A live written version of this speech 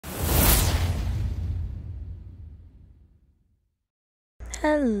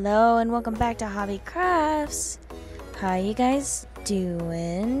Hello and welcome back to Hobby Crafts. How you guys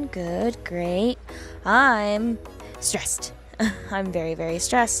doing? Good, great. I'm stressed. I'm very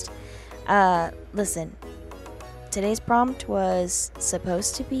stressed. Listen. Today's prompt was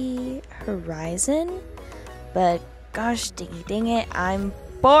supposed to be Horizon, but gosh dang it, I'm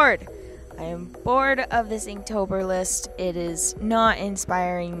bored. I am bored of this Inktober list. It is not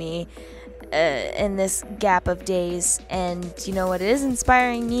inspiring me in this gap of days, and you know what is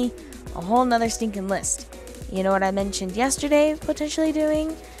inspiring me? A whole nother stinking list. You know what I mentioned yesterday potentially doing?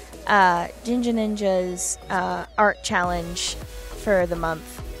 Ginger Ninja's art challenge for the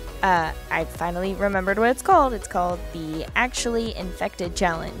month. I finally remembered what it's called. It's called the Actually Infected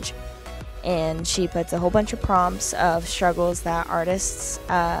Challenge. And she puts a whole bunch of prompts of struggles that artists,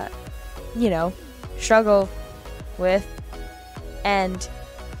 struggle with, and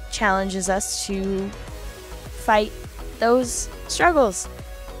challenges us to fight those struggles.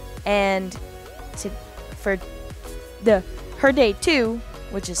 And for her day 2,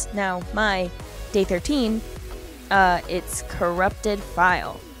 which is now my day 13, it's corrupted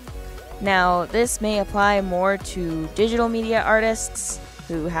file. Now this may apply more to digital media artists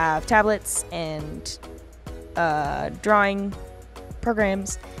who have tablets and drawing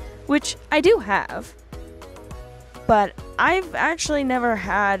programs, which I do have, but I've actually never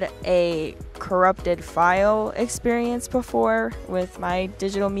had a corrupted file experience before with my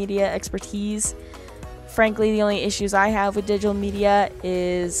digital media expertise. Frankly, the only issues I have with digital media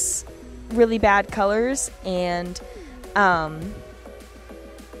is really bad colors and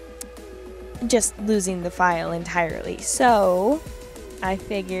just losing the file entirely. So I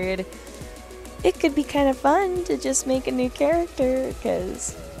figured it could be kind of fun to just make a new character,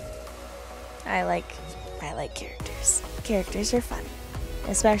 because I like characters. Characters are fun,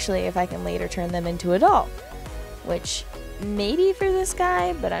 especially if I can later turn them into a doll, which maybe for this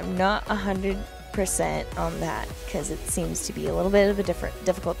guy, but I'm not 100% on that because it seems to be a little bit of a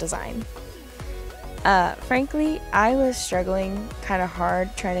difficult design. Frankly, I was struggling kind of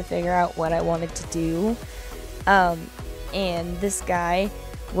hard trying to figure out what I wanted to do, and this guy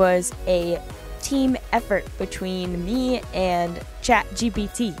was a team effort between me and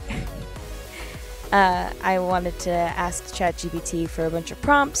ChatGPT. I wanted to ask ChatGPT for a bunch of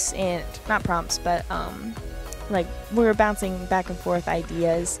prompts, and not prompts, but we were bouncing back and forth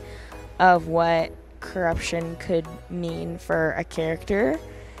ideas of what corruption could mean for a character,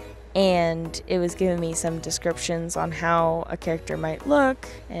 and it was giving me some descriptions on how a character might look,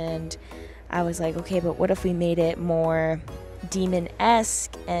 and I was like, okay, but what if we made it more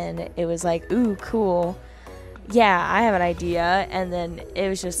demon-esque? And it was like, ooh, cool. Yeah, I have an idea. And then it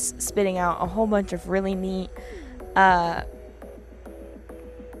was just spitting out a whole bunch of really neat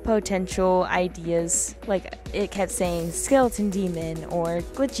potential ideas. Like, it kept saying skeleton demon or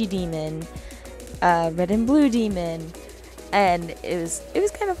glitchy demon, red and blue demon, and it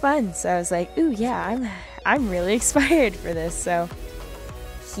was kind of fun. So I was like, ooh, yeah, I'm really inspired for this. So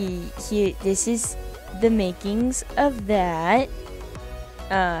this is the makings of that.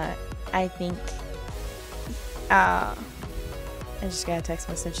 I think I just got a text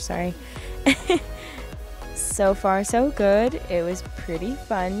message, sorry. So far so good. It was pretty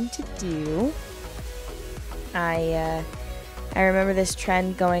fun to do. I remember this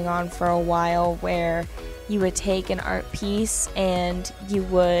trend going on for a while where you would take an art piece and you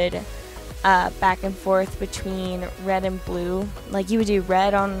would back and forth between red and blue. Like, you would do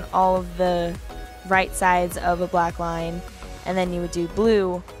red on all of the right sides of a black line, and then you would do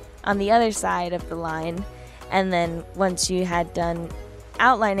blue on the other side of the line. And then once you had done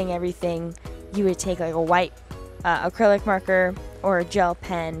outlining everything, you would take like a white acrylic marker or a gel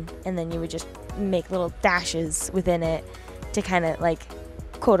pen, and then you would just make little dashes within it to kind of like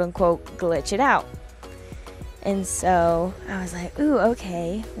quote unquote glitch it out. And so I was like, ooh,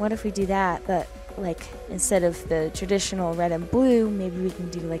 okay, what if we do that, but like instead of the traditional red and blue, maybe we can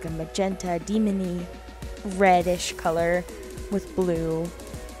do like a magenta demony reddish color with blue.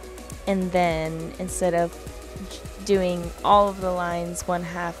 And then instead of doing all of the lines, one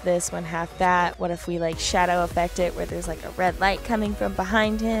half this, one half that, what if we like shadow effect it where there's like a red light coming from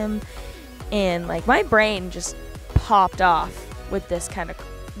behind him? And like my brain just popped off with this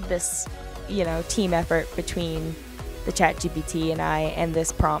team effort between the ChatGPT and I, and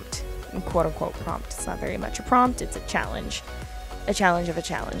this prompt, quote unquote prompt. It's not very much a prompt, it's a challenge of a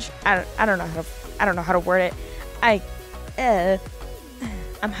challenge. I don't know how to word it.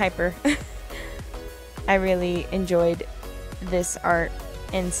 I'm hyper. I really enjoyed this art,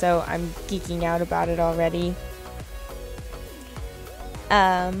 and so I'm geeking out about it already.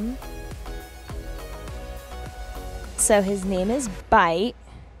 So his name is Byte,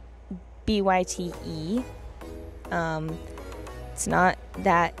 B-Y-T-E. It's not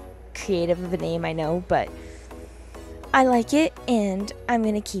that creative of a name, I know, but I like it, and I'm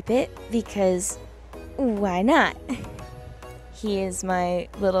gonna keep it because why not? He is my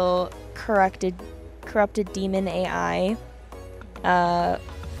little corrupted demon AI.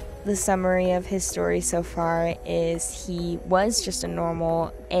 The summary of his story so far is he was just a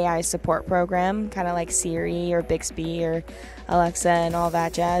normal AI support program, kind of like Siri or Bixby or Alexa and all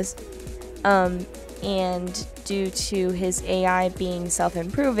that jazz. And due to his AI being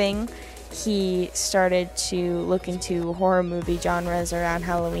self-improving, he started to look into horror movie genres around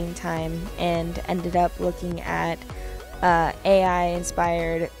Halloween time and ended up looking at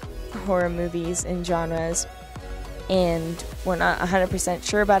AI-inspired horror movies and genres. And we're not 100%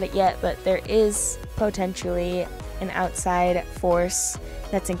 sure about it yet, but there is potentially an outside force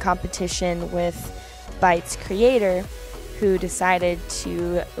that's in competition with Byte's creator, who decided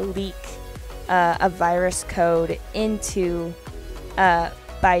to leak a virus code into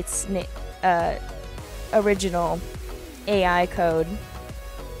Byte's original AI code,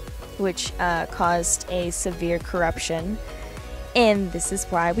 which caused a severe corruption. And this is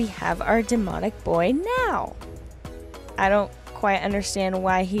why we have our demonic boy now. I don't quite understand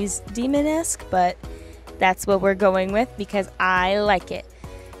why he's demon-esque, but that's what we're going with because I like it.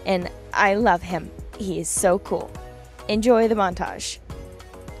 And I love him. He is so cool. Enjoy the montage.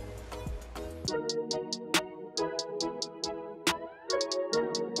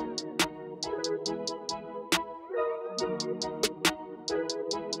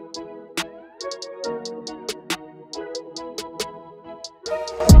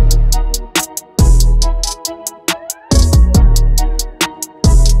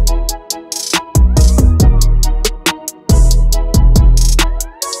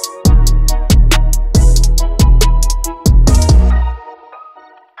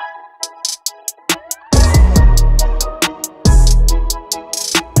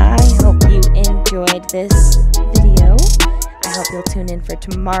 Enjoyed this video. I hope you'll tune in for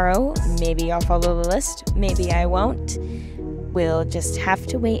tomorrow. Maybe I'll follow the list, maybe I won't. We'll just have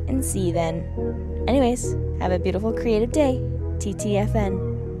to wait and see then. Anyways, have a beautiful creative day. TTFN.